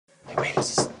Wait,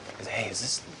 hey,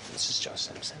 is this Joe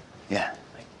Simpson? Yeah.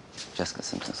 Like, Jessica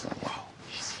Simpson's name. Whoa.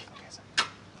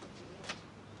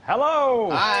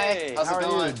 Hello. Hi. How's it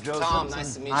going? Joe Tom, Simpson.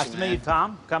 nice to meet you, Nice to meet you,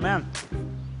 Tom. Come in.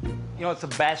 You know, it's a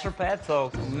bachelor pad,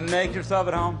 so make yourself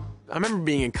at home. I remember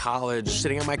being in college,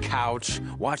 sitting on my couch,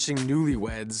 watching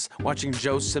Newlyweds, watching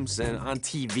Joe Simpson on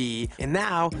TV, and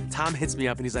now Tom hits me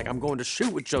up and he's like, I'm going to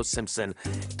shoot with Joe Simpson.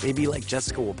 Maybe, like,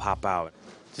 Jessica will pop out.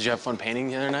 Did you have fun painting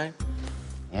the other night?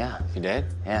 Yeah. You did?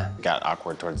 Yeah. It got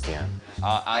awkward towards the end.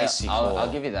 I'll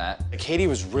give you that. Katie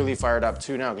was really fired up,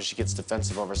 too, now, because she gets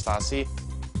defensive over Stassi.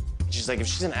 She's like, if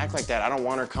she's gonna act like that, I don't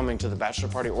want her coming to the bachelor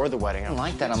party or the wedding. I don't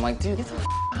like that. I'm like, dude, get the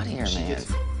out of here, man.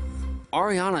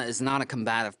 Ariana is not a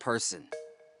combative person.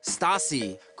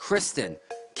 Stassi, Kristen,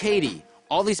 Katie,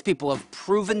 all these people have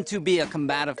proven to be a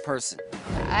combative person.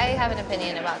 I have an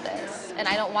opinion about this, and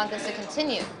I don't want this to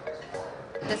continue.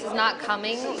 This is not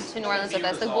coming to New Orleans with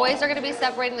us. The boys are gonna be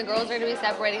separating, the girls are gonna be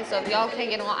separating, so if y'all can't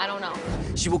get along, I don't know.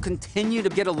 She will continue to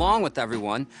get along with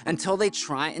everyone until they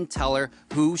try and tell her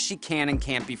who she can and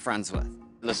can't be friends with.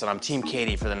 Listen, I'm Team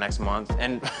Katie for the next month,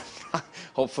 and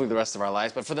hopefully the rest of our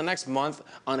lives, but for the next month,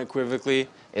 unequivocally.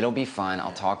 It'll be fine.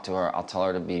 I'll talk to her. I'll tell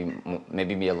her to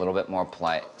maybe be a little bit more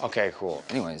polite. Okay, cool.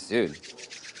 Anyways, dude.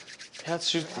 Yeah, let's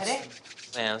shoot.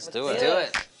 Man, let's do it. Do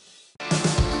it.